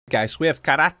guys. We have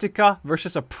karateka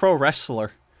versus a pro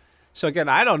wrestler. So again,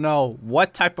 I don't know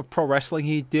what type of pro wrestling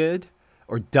he did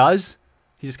or does.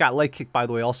 He just got leg kicked, by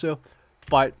the way, also.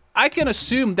 But I can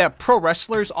assume that pro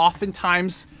wrestlers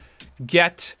oftentimes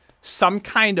get some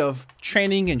kind of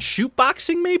training in shoot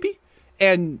boxing, maybe,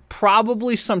 and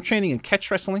probably some training in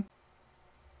catch wrestling.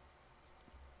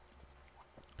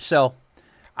 So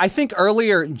I think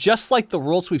earlier, just like the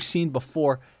rules we've seen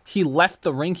before, he left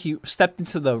the ring. He stepped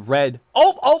into the red.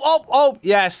 Oh.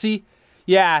 Yeah, see?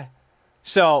 Yeah.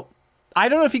 So I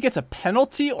don't know if he gets a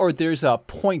penalty or there's a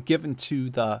point given to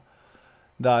the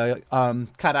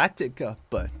karateka,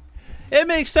 but it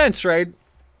makes sense, right?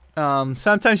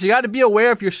 Sometimes you got to be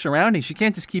aware of your surroundings. You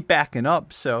can't just keep backing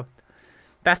up. So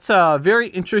that's a very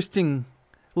interesting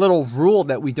little rule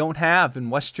that we don't have in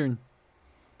Western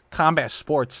combat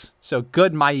sports. So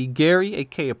good maigeri,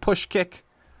 aka push kick.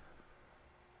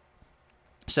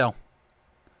 So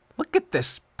look at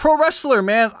this pro wrestler,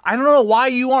 man. I don't know why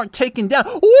you aren't taken down.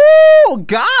 Ooh,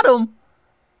 got him.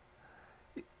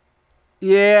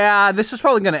 Yeah, this is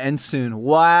probably going to end soon.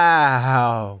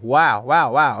 Wow.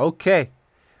 Okay.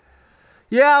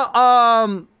 Yeah,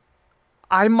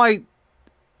 I might,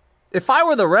 if I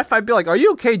were the ref, I'd be like, are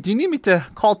you okay? Do you need me to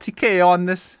call TKO on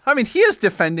this? I mean, he is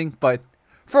defending, but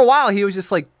for a while, he was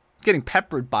just like getting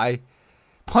peppered by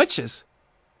punches.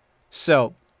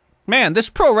 So, man, this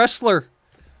pro wrestler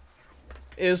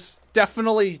is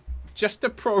definitely just a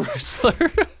pro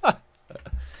wrestler.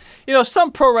 You know,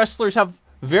 some pro wrestlers have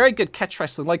very good catch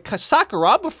wrestling, like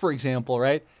Sakuraba, for example,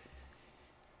 right?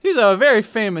 He's a very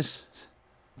famous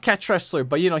catch wrestler,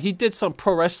 but, you know, he did some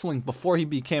pro wrestling before he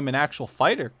became an actual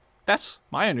fighter. That's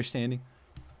my understanding.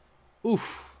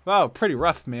 Oof. Wow, pretty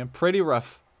rough, man. Pretty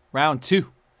rough. Round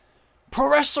 2. Pro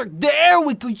wrestler, there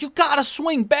we go. You gotta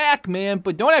swing back, man,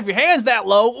 but don't have your hands that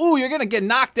low. Ooh, you're gonna get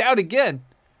knocked out again.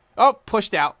 Oh,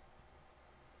 pushed out.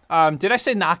 Did I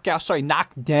say knockout? Sorry,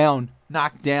 knocked down.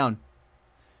 Knocked down.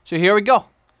 So here we go.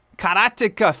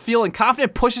 Karateka, feeling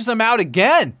confident, pushes him out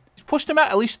again. He's pushed him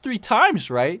out at least 3 times,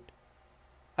 right?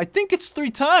 I think it's 3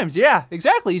 times. Yeah,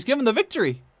 exactly. He's given the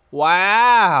victory.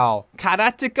 Wow.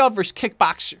 Karateka versus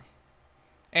kickboxer.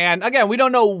 And again, we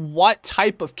don't know what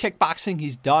type of kickboxing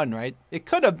he's done, right? It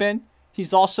could have been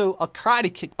he's also a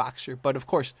karate kickboxer, but of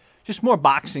course, just more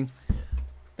boxing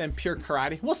than pure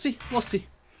karate. We'll see. We'll see.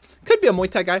 Could be a Muay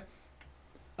Thai guy.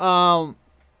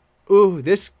 Ooh,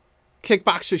 this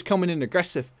kickboxer's coming in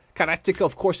aggressive. Karateka,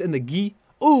 of course, in the gi.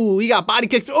 Ooh, he got body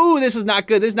kicked. Ooh, this is not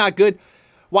good. This is not good.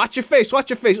 Watch your face. Watch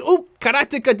your face. Ooh,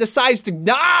 Karateka decides to...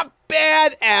 Not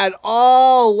bad at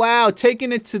all. Wow,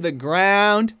 taking it to the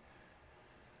ground.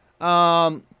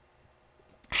 How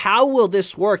will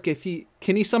this work if he...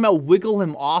 Can he somehow wiggle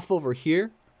him off over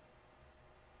here?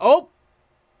 Oh.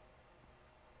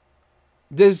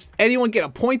 Does anyone get a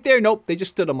point there? Nope, they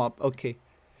just stood him up. Okay.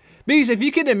 Because if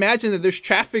you can imagine that there's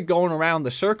traffic going around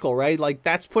the circle, right? Like,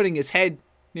 that's putting his head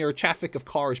near a traffic of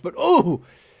cars. But, ooh,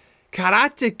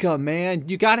 karateka, man.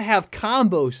 You got to have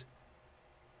combos.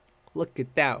 Look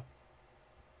at that.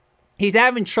 He's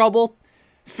having trouble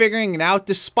figuring it out,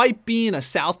 despite being a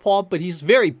southpaw, but he's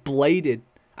very bladed.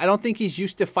 I don't think he's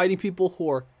used to fighting people who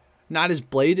are not as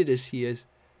bladed as he is.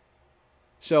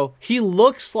 So, he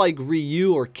looks like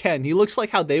Ryu or Ken. He looks like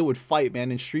how they would fight,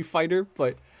 man, in Street Fighter,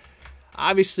 but...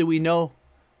 Obviously, we know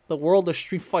the world of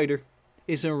Street Fighter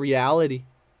isn't reality.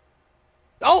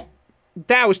 Oh,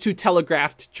 that was too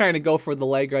telegraphed. Trying to go for the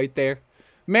leg right there.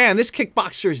 Man, this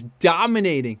kickboxer is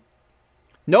dominating.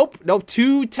 Nope,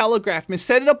 too telegraphed. Man,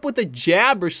 set it up with a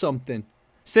jab or something.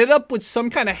 Set it up with some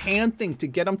kind of hand thing to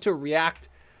get him to react.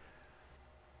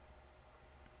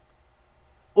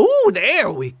 Ooh,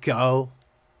 there we go.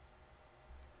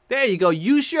 There you go.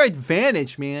 Use your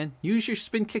advantage, man. Use your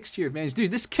spin kicks to your advantage.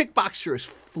 Dude, this kickboxer is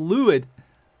fluid.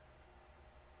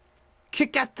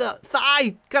 Kick at the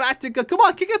thigh. Karateka. Come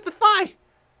on, kick at the thigh.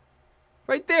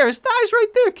 Right there. His thigh's right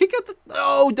there. Kick at the...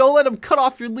 Oh, don't let him cut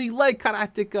off your lead leg,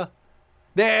 Karateka.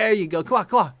 There you go. Come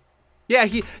on. Yeah,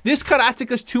 this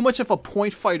Karateka's too much of a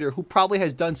point fighter who probably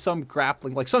has done some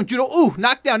grappling, like some judo. Ooh,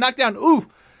 knockdown. Ooh.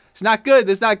 It's not good.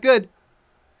 That's not good.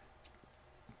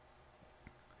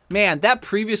 Man, that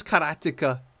previous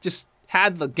karateka just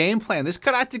had the game plan. This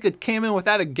karateka came in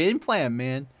without a game plan,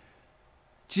 man.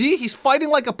 Gee, he's fighting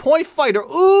like a point fighter.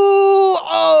 Ooh,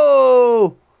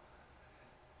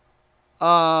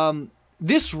 oh.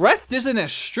 This ref isn't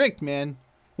as strict, man.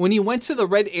 When he went to the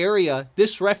red area,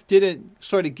 this ref didn't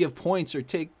sort of give points or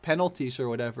take penalties or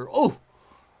whatever. Oh.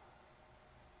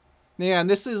 Man,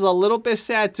 this is a little bit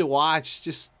sad to watch.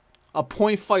 Just a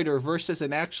point fighter versus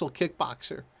an actual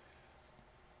kickboxer.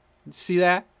 See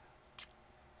that?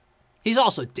 He's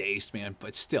also dazed, man,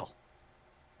 but still.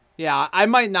 Yeah, I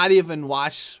might not even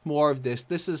watch more of this.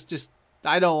 This is just,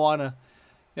 I don't want to,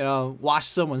 you know, watch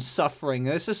someone suffering.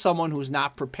 This is someone who's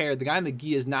not prepared. The guy in the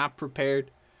gi is not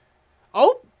prepared.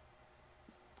 Oh!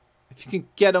 If you can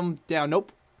get him down.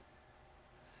 Nope.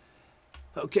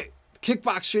 Okay.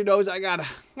 Kickboxer knows I gotta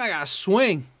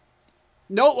swing.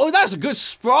 No, oh, that's a good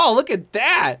sprawl. Look at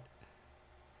that.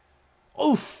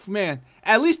 Oof, man.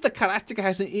 At least the karateka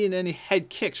hasn't eaten any head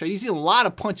kicks, right? He's eaten a lot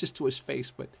of punches to his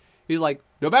face, but he's like,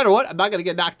 no matter what, I'm not going to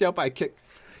get knocked out by a kick.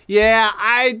 Yeah,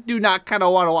 I do not kind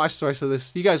of want to watch the rest of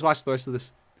this. You guys watch the rest of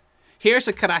this. Here's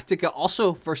a karateka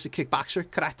also versus a kickboxer.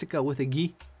 Karateka with a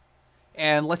gi.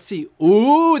 And let's see.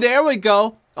 Ooh, there we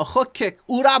go. A hook kick.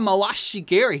 Ura mawashi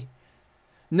geri.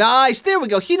 Nice. There we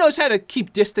go. He knows how to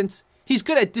keep distance. He's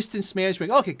good at distance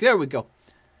management. Okay, there we go.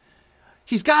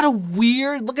 He's got a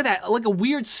weird, look at that, like a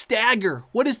weird stagger.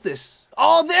 What is this?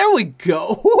 Oh, there we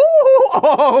go.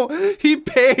 Oh, he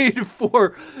paid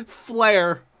for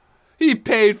flair. He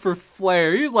paid for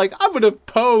flair. He's like, I'm going to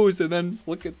pose, and then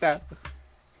look at that.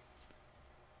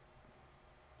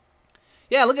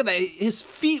 Yeah, look at that. His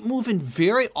feet move in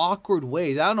very awkward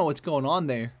ways. I don't know what's going on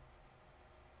there.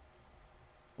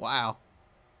 Wow.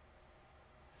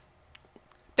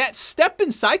 That step in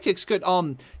sidekick's good.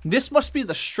 This must be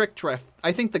the strict ref.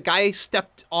 I think the guy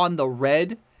stepped on the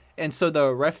red, and so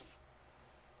the ref.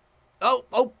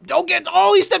 Oh, don't get.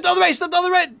 Oh, he stepped on the red. He stepped on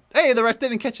the red. Hey, the ref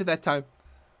didn't catch it that time.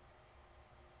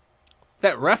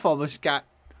 That ref almost got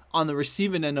on the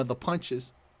receiving end of the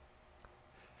punches.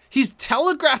 He's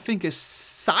telegraphing his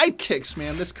sidekicks,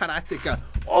 man. This karateka.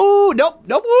 Oh, nope.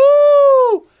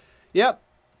 Woo! Yep.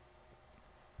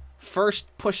 First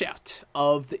push out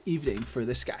of the evening for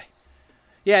this guy.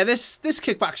 Yeah, this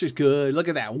kickboxer's good. Look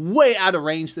at that. Way out of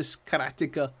range, this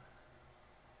karateka.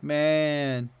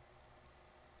 Man.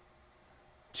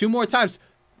 2 more times.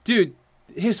 Dude,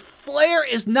 his flair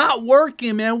is not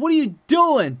working, man. What are you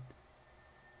doing?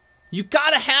 You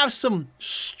gotta have some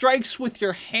strikes with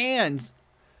your hands.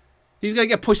 He's gonna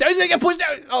get pushed out. He's gonna get pushed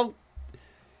out. Oh.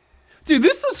 Dude,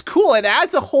 this is cool. It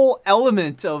adds a whole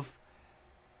element of...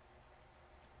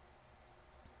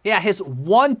 Yeah, his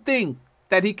one thing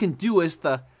that he can do is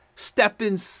the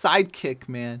step-in sidekick,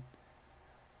 man.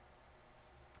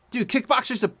 Dude,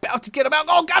 kickboxer's about to get him out.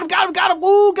 Oh, got him.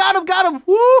 Woo, got him.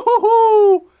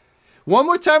 Woo-hoo-hoo. One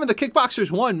more time and the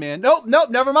kickboxer's won, man. Nope,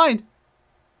 never mind.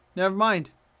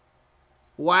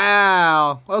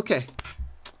 Wow. Okay.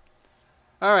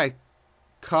 All right.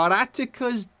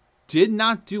 Karatekas did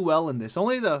not do well in this.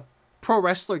 Only the pro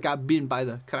wrestler got beaten by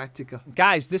the karateka.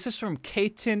 Guys, this is from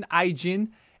Keiten Aijin.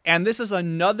 And this is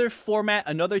another format,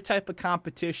 another type of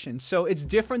competition. So it's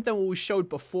different than what we showed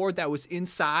before that was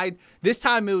inside. This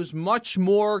time it was much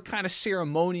more kind of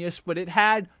ceremonious, but it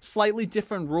had slightly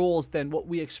different rules than what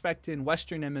we expect in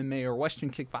Western MMA or Western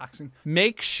kickboxing.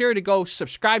 Make sure to go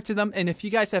subscribe to them. And if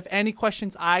you guys have any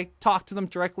questions, I talk to them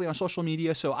directly on social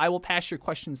media, so I will pass your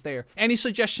questions there. Any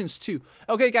suggestions too.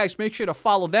 Okay, guys, make sure to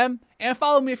follow them and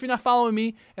follow me if you're not following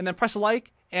me, and then press a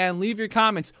like. And leave your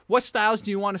comments. What styles do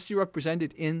you want to see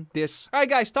represented in this? All right,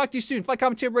 guys. Talk to you soon. Fight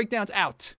Commentary Breakdowns out.